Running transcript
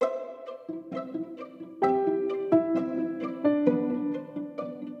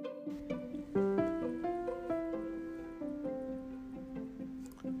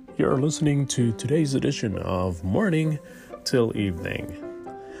You're listening to today's edition of Morning Till Evening.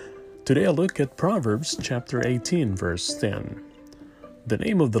 Today I'll look at Proverbs chapter 18, verse 10. The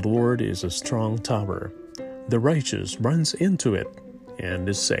name of the Lord is a strong tower. The righteous runs into it and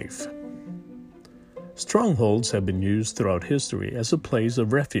is safe. Strongholds have been used throughout history as a place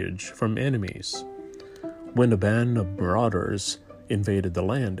of refuge from enemies. When a band of marauders invaded the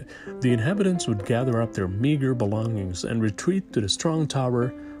land, the inhabitants would gather up their meager belongings and retreat to the strong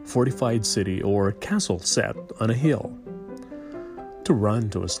tower, fortified city, or castle set on a hill. To run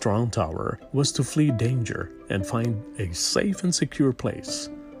to a strong tower was to flee danger and find a safe and secure place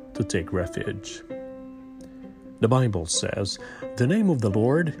to take refuge. The Bible says, "The name of the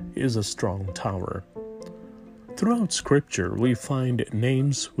Lord is a strong tower." Throughout Scripture, we find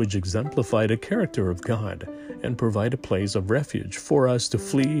names which exemplify the character of God and provide a place of refuge for us to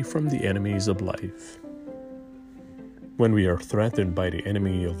flee from the enemies of life. When we are threatened by the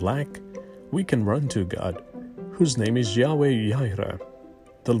enemy of lack, we can run to God, whose name is Yahweh Yireh.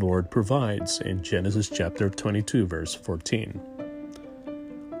 The Lord provides in Genesis chapter 22, verse 14.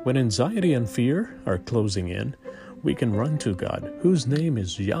 When anxiety and fear are closing in, we can run to God, whose name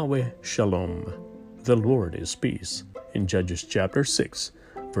is Yahweh Shalom. The Lord is peace, in Judges chapter 6,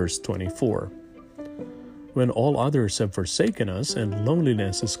 verse 24. When all others have forsaken us and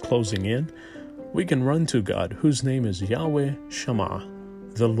loneliness is closing in, we can run to God, whose name is Yahweh Shammah.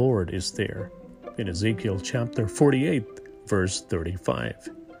 The Lord is there, in Ezekiel chapter 48, verse 35.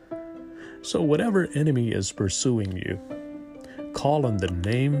 So whatever enemy is pursuing you, call on the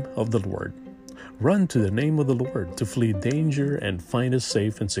name of the Lord. Run to the name of the Lord to flee danger and find a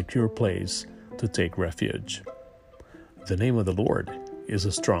safe and secure place to take refuge. The name of the Lord is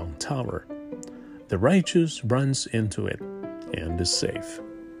a strong tower. The righteous runs into it and is safe.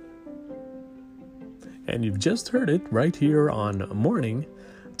 And you've just heard it right here on Morning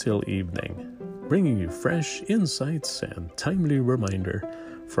Till Evening, bringing you fresh insights and timely reminder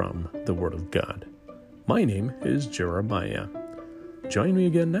from the Word of God. My name is Jeremiah. Join me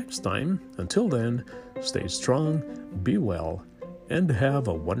again next time. Until then, stay strong, be well, and have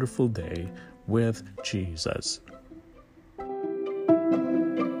a wonderful day with Jesus.